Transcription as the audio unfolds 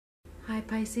Hi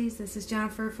Pisces, this is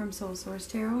Jennifer from Soul Source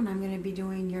Tarot, and I'm going to be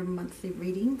doing your monthly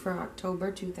reading for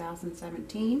October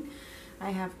 2017.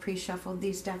 I have pre-shuffled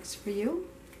these decks for you.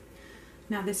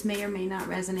 Now this may or may not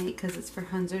resonate because it's for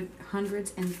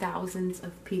hundreds and thousands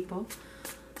of people.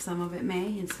 Some of it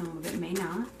may and some of it may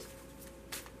not.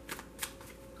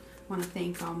 I want to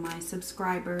thank all my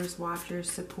subscribers, watchers,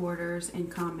 supporters,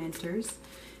 and commenters.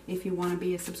 If you want to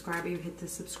be a subscriber, you hit the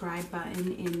subscribe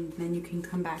button, and then you can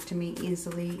come back to me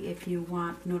easily. If you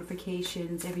want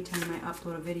notifications every time I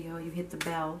upload a video, you hit the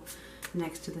bell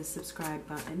next to the subscribe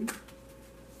button.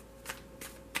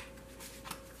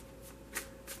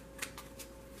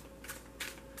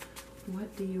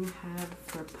 What do you have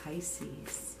for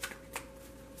Pisces?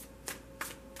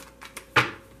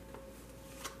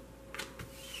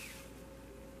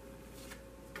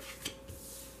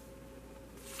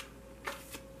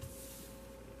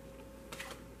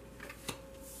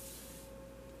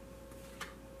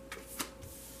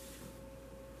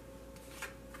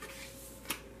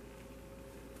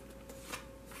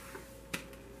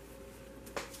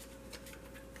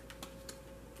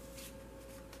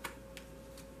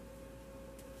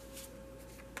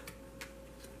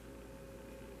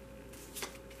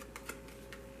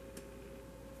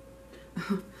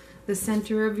 The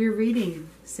center of your reading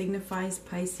signifies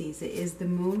Pisces. It is the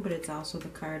moon, but it's also the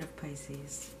card of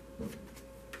Pisces.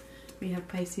 We have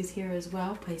Pisces here as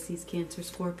well. Pisces, Cancer,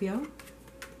 Scorpio.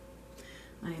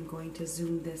 I am going to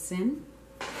zoom this in.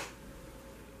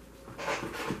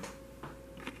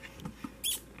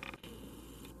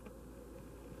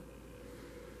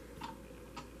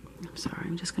 I'm sorry,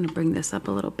 I'm just going to bring this up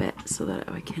a little bit so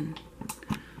that I can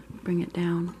bring it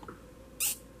down.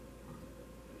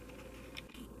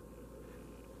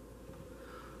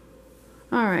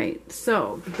 Alright,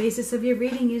 so the basis of your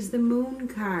reading is the Moon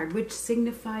card, which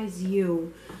signifies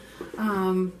you.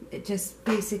 It just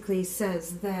basically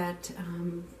says that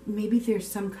maybe there's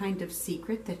some kind of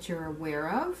secret that you're aware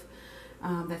of.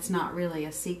 That's not really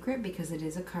a secret because it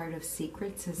is a card of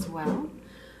secrets as well.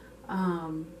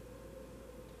 And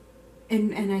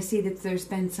I see that there's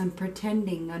been some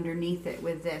pretending underneath it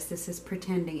with this. This is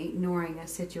pretending, ignoring a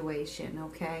situation,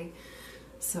 okay?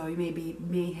 So you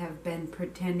may have been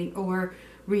pretending or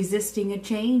resisting a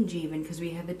change even, because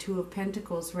we have the Two of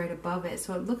Pentacles right above it.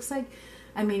 So it looks like,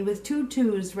 I mean, with two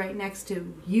twos right next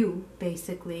to you,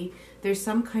 basically, there's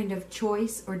some kind of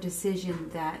choice or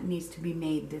decision that needs to be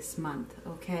made this month,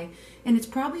 okay? And it's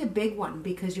probably a big one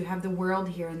because you have the World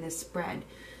here in this spread.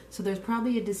 So there's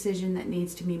probably a decision that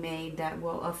needs to be made that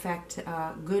will affect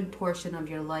a good portion of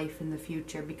your life in the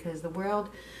future, because the World,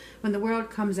 when the World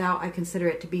comes out, I consider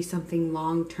it to be something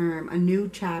long-term, a new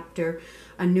chapter,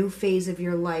 a new phase of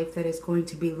your life that is going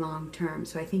to be long-term.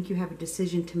 So I think you have a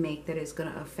decision to make that is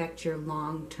going to affect your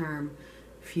long-term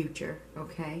future,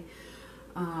 okay?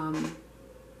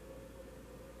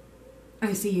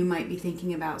 I see you might be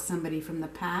thinking about somebody from the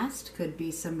past. Could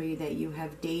be somebody that you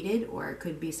have dated, or it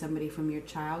could be somebody from your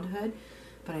childhood.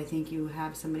 But I think you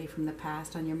have somebody from the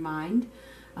past on your mind.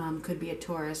 Could be a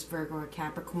Taurus, Virgo, or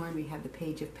Capricorn. We have the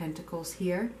Page of Pentacles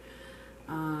here.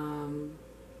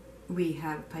 We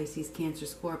have Pisces, Cancer,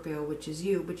 Scorpio, which is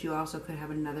you. But you also could have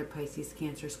another Pisces,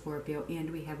 Cancer, Scorpio. And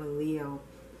we have a Leo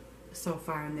so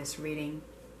far in this reading.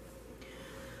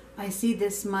 I see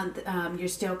this month you're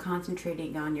still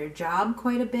concentrating on your job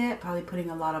quite a bit, probably putting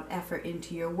a lot of effort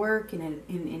into your work and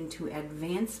into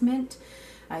advancement.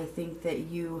 I think that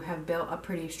you have built a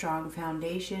pretty strong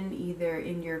foundation either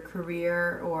in your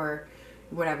career or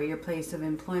whatever, your place of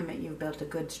employment. You've built a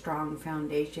good, strong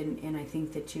foundation, and I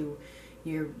think that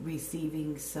you're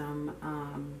receiving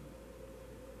some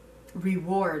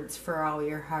rewards for all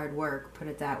your hard work, put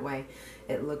it that way.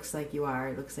 It looks like you are.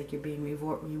 It looks like you're being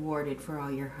rewarded for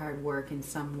all your hard work in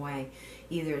some way.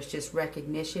 Either it's just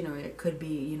recognition, or it could be,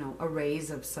 you know, a raise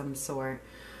of some sort.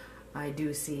 I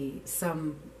do see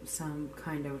some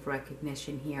kind of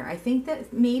recognition here. I think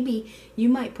that maybe you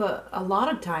might put a lot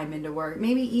of time into work,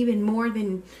 maybe even more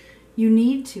than you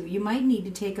need to. You might need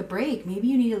to take a break. Maybe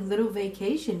you need a little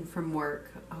vacation from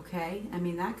work, okay? I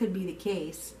mean, that could be the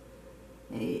case.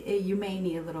 You may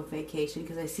need a little vacation,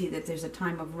 because I see that there's a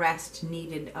time of rest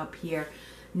needed up here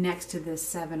next to this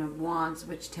Seven of Wands,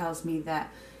 which tells me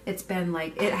that it's been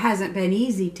like, it hasn't been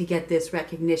easy to get this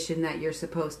recognition that you're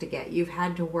supposed to get. You've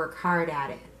had to work hard at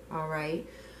it, all right?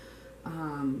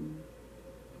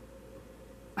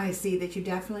 I see that you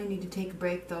definitely need to take a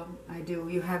break, though. I do.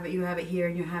 You have it here,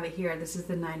 and you have it here. This is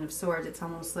the Nine of Swords. It's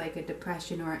almost like a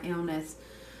depression or an illness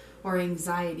or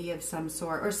anxiety of some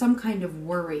sort, or some kind of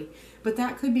worry. But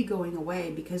that could be going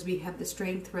away, because we have the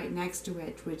Strength right next to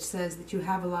it, which says that you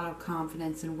have a lot of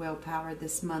confidence and willpower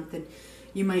this month, and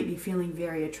You might be feeling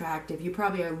very attractive. You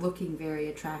probably are looking very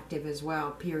attractive as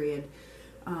well, period.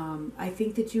 I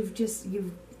think that you've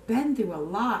been through a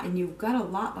lot, and you've got a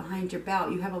lot behind your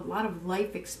belt. You have a lot of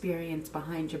life experience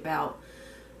behind your belt.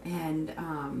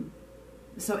 And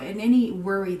so in any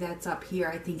worry that's up here,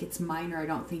 I think it's minor. I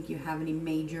don't think you have any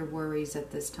major worries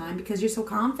at this time because you're so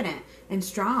confident and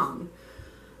strong.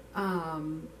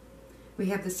 We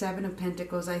have the Seven of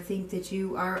Pentacles. I think that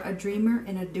you are a dreamer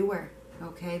and a doer.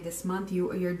 Okay, this month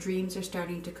your dreams are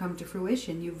starting to come to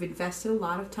fruition. You've invested a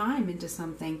lot of time into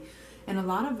something, and a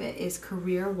lot of it is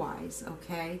career-wise,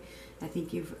 okay? I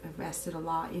think you've invested a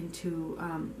lot into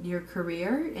your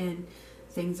career, and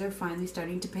things are finally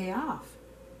starting to pay off.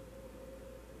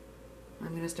 I'm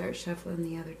going to start shuffling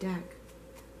the other deck.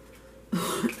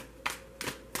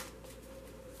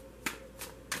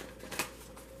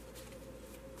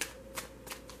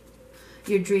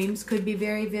 Your dreams could be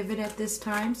very vivid at this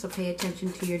time, so pay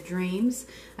attention to your dreams.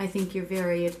 I think you're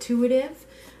very intuitive.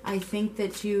 I think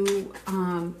that you,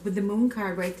 with the Moon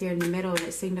card right there in the middle, and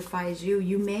it signifies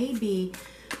you may be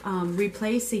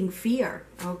replacing fear,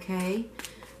 okay?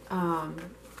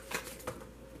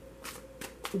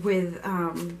 With,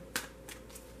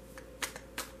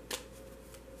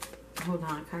 hold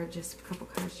on, a couple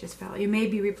cards just fell. You may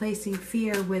be replacing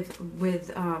fear with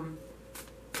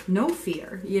no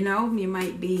fear, you know? You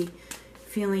might be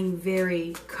feeling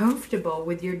very comfortable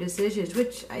with your decisions,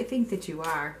 which I think that you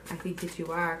are. I think that you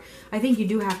are. I think you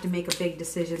do have to make a big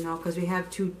decision, though, because we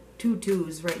have two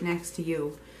twos right next to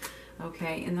you,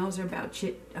 okay? And those are about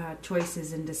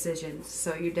choices and decisions,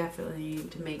 so you definitely need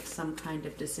to make some kind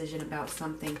of decision about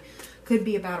something. Could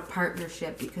be about a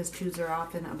partnership, because twos are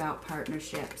often about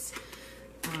partnerships.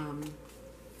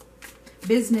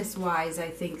 Business-wise, I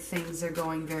think things are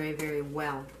going very, very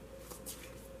well.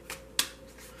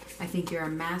 I think you're a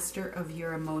master of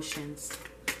your emotions.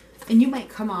 And you might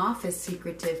come off as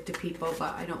secretive to people,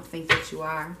 but I don't think that you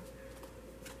are.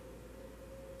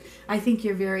 I think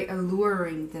you're very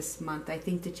alluring this month. I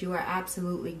think that you are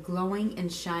absolutely glowing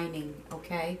and shining,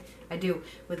 okay? I do.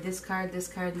 With this card, this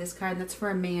card, this card, that's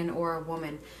for a man or a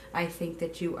woman. I think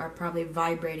that you are probably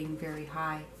vibrating very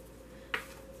high.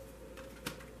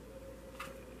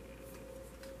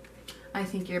 I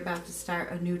think you're about to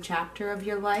start a new chapter of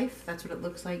your life. That's what it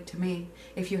looks like to me.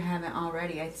 If you haven't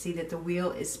already, I see that the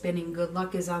wheel is spinning. Good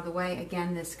luck is on the way.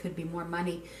 Again, this could be more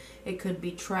money. It could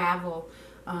be travel.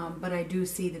 But I do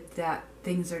see that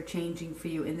things are changing for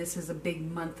you. And this is a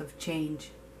big month of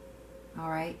change. All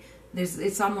right?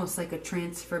 It's almost like a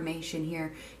transformation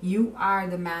here. You are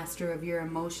the master of your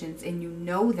emotions, and you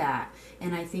know that.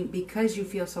 And I think because you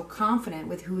feel so confident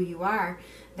with who you are,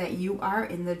 that you are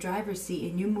in the driver's seat,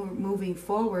 and you're moving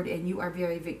forward, and you are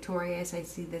very victorious. I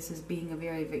see this as being a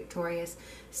very victorious,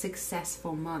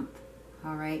 successful month.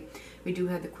 All right? We do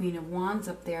have the Queen of Wands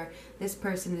up there. This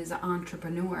person is an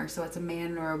entrepreneur, so it's a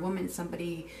man or a woman,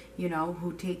 somebody, you know,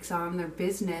 who takes on their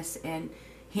business and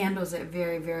handles it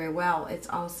very, very well. It's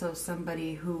also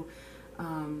somebody who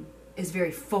is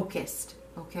very focused,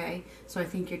 okay? So I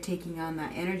think you're taking on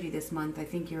that energy this month. I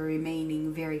think you're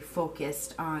remaining very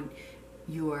focused on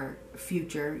your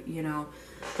future, you know,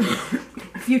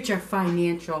 future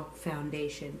financial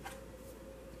foundation.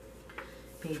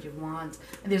 Page of Wands.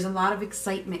 And there's a lot of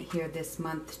excitement here this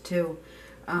month, too.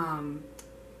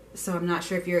 So I'm not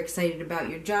sure if you're excited about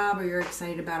your job or you're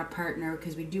excited about a partner,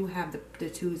 because we do have the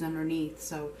twos underneath.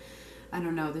 So I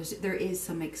don't know. There is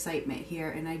some excitement here,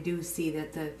 and I do see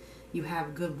that you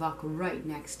have good luck right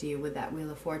next to you with that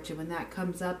Wheel of Fortune. When that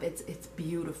comes up, it's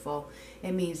beautiful.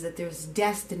 It means that there's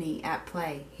destiny at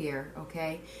play here,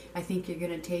 okay? I think you're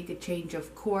going to take a change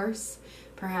of course.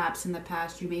 Perhaps in the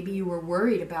past, maybe you were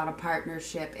worried about a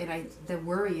partnership, and the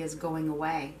worry is going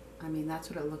away. I mean, that's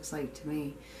what it looks like to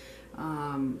me.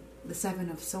 The Seven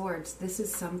of Swords, this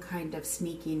is some kind of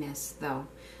sneakiness, though.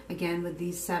 Again, with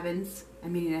these sevens, I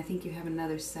mean, I think you have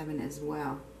another seven as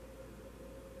well.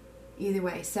 Either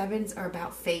way, sevens are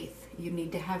about faith. You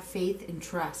need to have faith and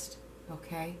trust,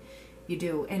 okay? You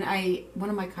do. And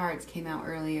one of my cards came out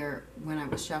earlier when I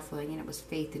was shuffling, and it was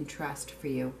faith and trust for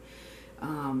you.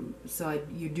 So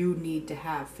you do need to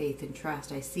have faith and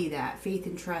trust. I see that. Faith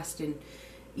and trust in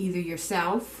either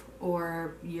yourself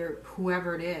or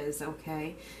whoever it is,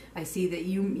 okay? I see that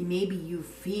maybe you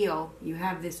feel, you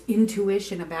have this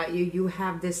intuition about you. You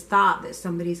have this thought that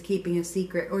somebody's keeping a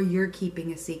secret, or you're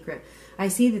keeping a secret. I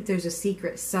see that there's a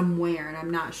secret somewhere, and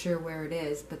I'm not sure where it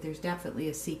is, but there's definitely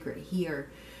a secret here.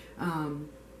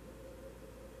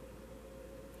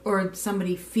 Or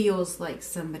somebody feels like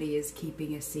somebody is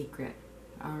keeping a secret,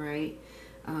 all right?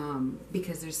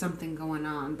 because there's something going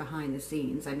on behind the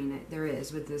scenes. I mean, there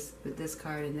is with this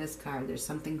card and this card. There's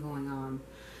something going on.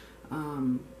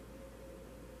 I'm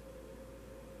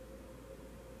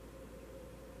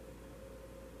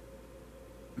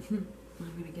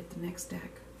going to get the next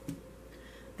deck.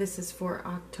 This is for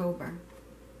October.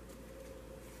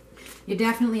 You're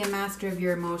definitely a master of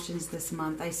your emotions this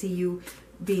month. I see you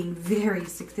being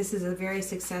this is a very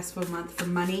successful month for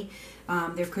money.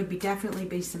 There could definitely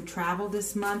be some travel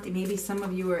this month. Maybe some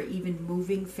of you are even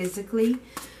moving physically.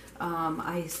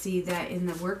 I see that in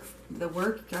the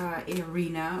work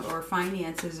arena, or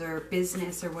finances, or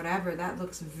business, or whatever. That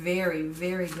looks very,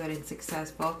 very good and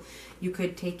successful. You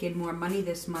could take in more money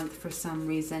this month for some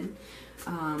reason.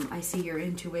 I see your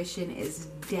intuition is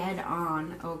dead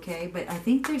on, okay? But I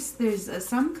think there's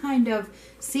some kind of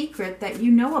secret that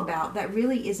you know about that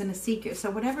really isn't a secret.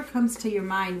 So whatever comes to your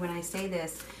mind when I say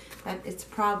this, that it's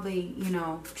probably, you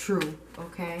know, true,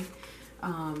 okay?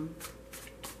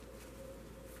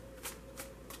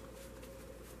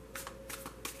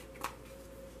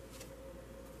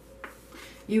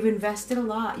 You've invested a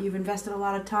lot. You've invested a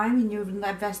lot of time, and you've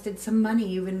invested some money.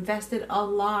 You've invested a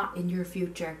lot in your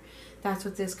future. That's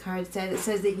what this card says. It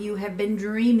says that you have been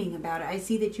dreaming about it. I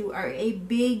see that you are a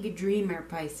big dreamer,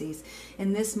 Pisces.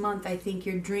 In this month, I think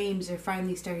your dreams are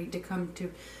finally starting to come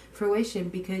to fruition,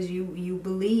 because you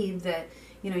believe that,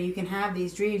 you know, you can have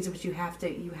these dreams, but you have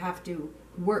to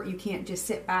work. You can't just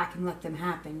sit back and let them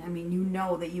happen. I mean, you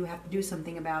know that you have to do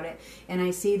something about it, and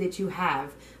I see that you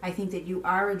have. I think that you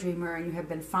are a dreamer, and you have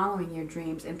been following your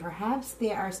dreams, and perhaps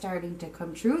they are starting to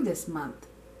come true this month.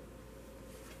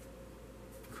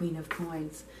 Queen of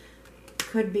Coins.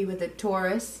 Could be with a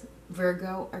Taurus,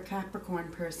 Virgo, or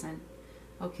Capricorn person.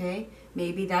 Okay?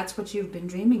 Maybe that's what you've been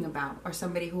dreaming about, or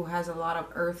somebody who has a lot of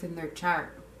earth in their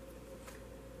chart.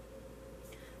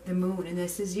 The Moon, and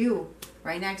this is you,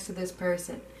 right next to this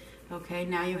person. Okay,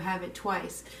 now you have it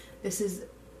twice. This is,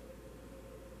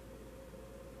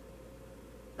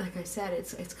 like I said,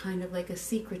 it's kind of like a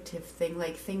secretive thing.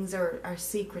 Like things are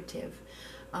secretive.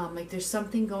 Like there's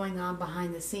something going on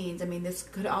behind the scenes. I mean, this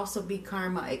could also be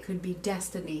karma. It could be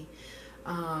destiny.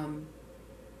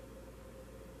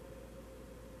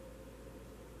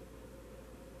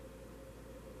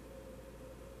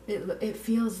 It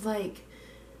feels like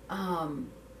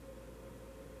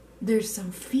there's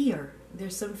some fear.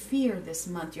 There's some fear this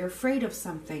month. You're afraid of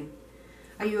something.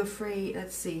 Are you afraid?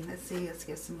 Let's see. Let's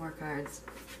get some more cards.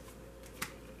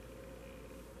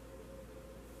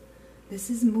 This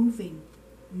is moving.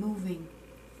 Moving.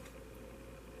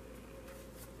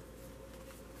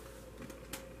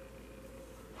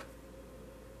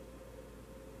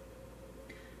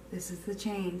 This is the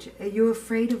change. Are you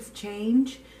afraid of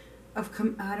change?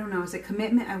 I don't know. Is it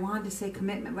commitment? I wanted to say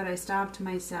commitment, but I stopped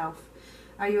myself.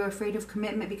 Are you afraid of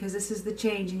commitment? Because this is the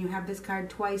change, and you have this card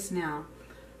twice now.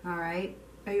 All right.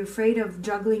 Are you afraid of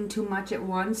juggling too much at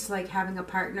once, like having a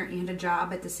partner and a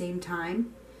job at the same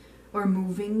time? Or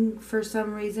moving for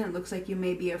some reason? It looks like you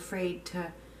may be afraid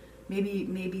to,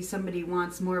 maybe somebody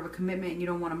wants more of a commitment and you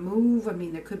don't want to move. I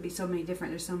mean, there could be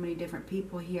there's so many different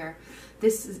people here.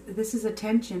 This is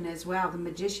attention as well. The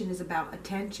Magician is about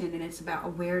attention, and it's about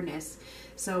awareness.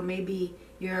 So maybe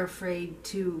you're afraid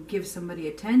to give somebody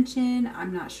attention.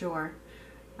 I'm not sure.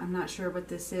 I'm not sure what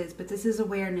this is, but this is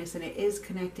awareness, and it is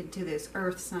connected to this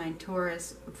earth sign,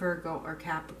 Taurus, Virgo, or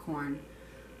Capricorn.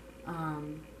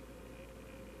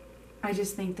 I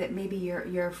just think that maybe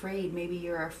you're afraid. Maybe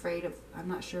you're afraid of, I'm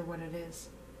not sure what it is.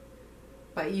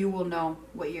 But you will know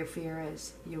what your fear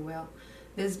is. You will.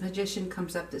 This Magician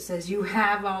comes up that says you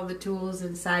have all the tools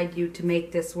inside you to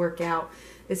make this work out.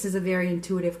 This is a very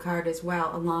intuitive card as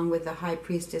well, along with the High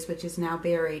Priestess, which is now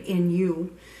buried in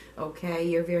you. Okay,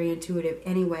 you're very intuitive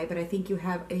anyway, but I think you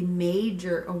have a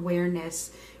major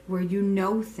awareness where you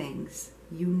know things.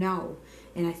 You know.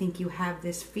 And I think you have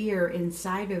this fear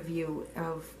inside of you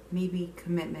of maybe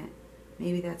commitment.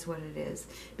 Maybe that's what it is.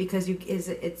 Because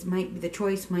the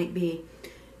choice might be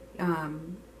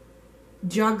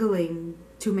juggling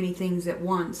too many things at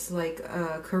once, like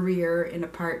a career and a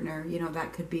partner. You know,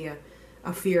 that could be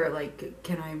a fear, like,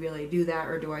 can I really do that,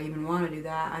 or do I even want to do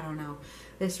that? I don't know.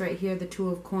 This right here, the Two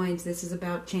of Coins, this is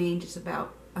about change. It's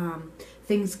about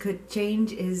things could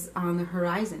change is on the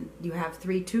horizon. You have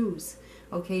 3 twos.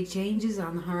 Okay, change is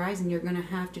on the horizon. You're going to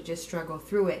have to just struggle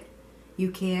through it.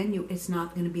 It's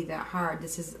not going to be that hard.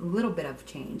 This is a little bit of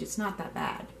change. It's not that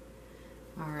bad.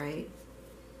 All right.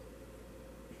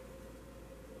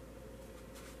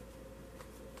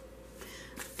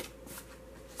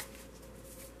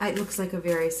 It looks like a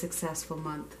very successful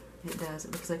month. It does.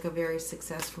 It looks like a very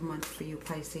successful month for you,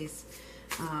 Pisces.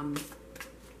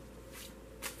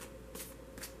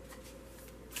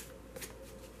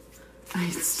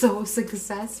 It's so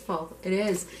successful. It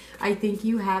is. I think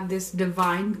you have this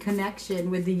divine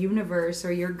connection with the universe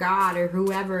or your God or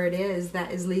whoever it is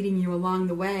that is leading you along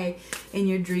the way, and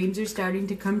your dreams are starting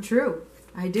to come true.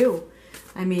 I do.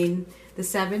 I mean, the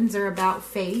 7s are about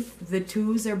faith. The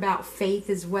 2s are about faith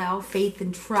as well, faith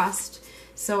and trust.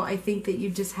 So I think that you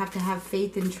just have to have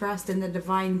faith and trust in the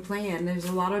divine plan. There's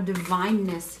a lot of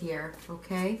divineness here,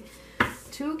 okay?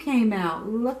 2 came out.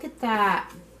 Look at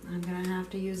that. I'm going to have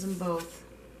to use them both.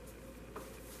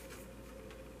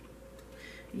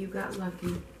 You got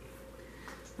lucky.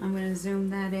 I'm going to zoom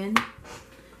that in.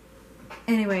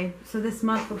 Anyway, so this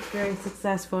month looks very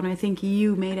successful, and I think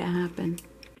you made it happen.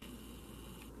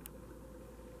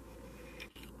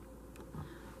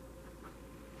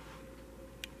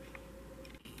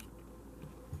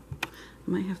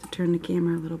 I might have to turn the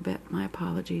camera a little bit. My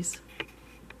apologies.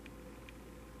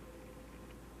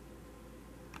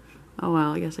 Oh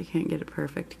well, I guess I can't get it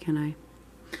perfect, can I?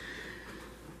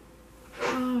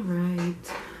 All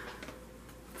right.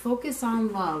 Focus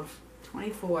on love.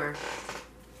 24.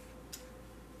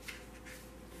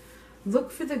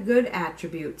 Look for the good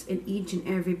attributes in each and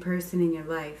every person in your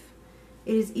life.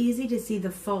 It is easy to see the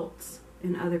faults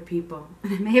in other people.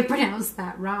 And I may have pronounced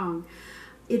that wrong.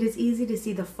 It is easy to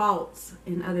see the faults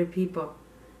in other people.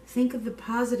 Think of the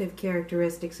positive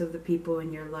characteristics of the people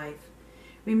in your life.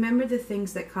 Remember the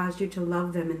things that caused you to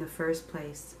love them in the first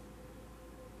place.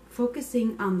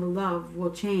 Focusing on the love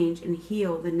will change and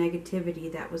heal the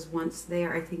negativity that was once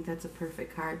there. I think that's a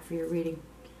perfect card for your reading.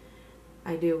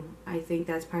 I do. I think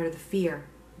that's part of the fear.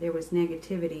 There was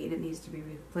negativity and it needs to be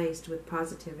replaced with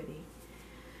positivity.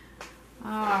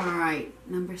 All right,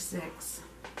 number 6.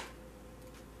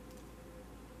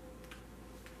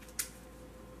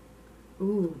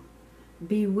 Ooh,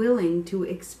 be willing to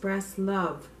express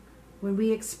love. When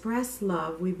we express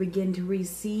love, we begin to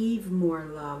receive more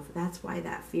love. That's why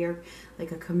that fear,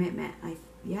 like a commitment. I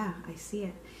see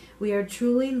it. We are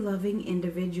truly loving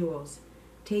individuals.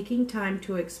 Taking time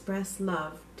to express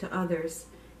love to others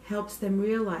helps them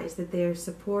realize that they are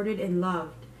supported and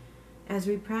loved. As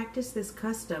we practice this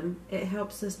custom, it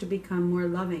helps us to become more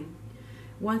loving.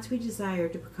 Once we desire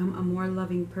to become a more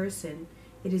loving person,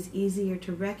 it is easier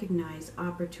to recognize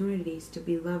opportunities to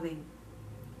be loving.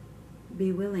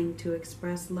 Be willing to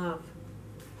express love.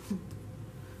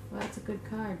 Well, that's a good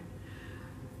card.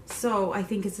 So I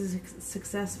think it's a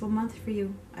successful month for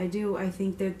you. I do. I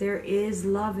think that there is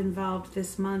love involved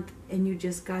this month, and you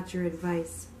just got your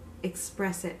advice.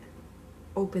 Express it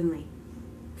openly.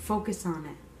 Focus on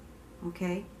it.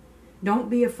 Okay? Don't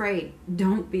be afraid.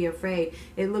 Don't be afraid.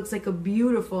 It looks like a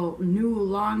beautiful new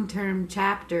long-term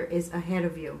chapter is ahead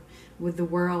of you with the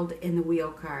World and the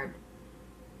Wheel card.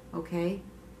 Okay?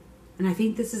 And I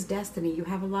think this is destiny. You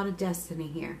have a lot of destiny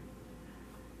here.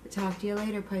 Talk to you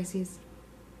later, Pisces.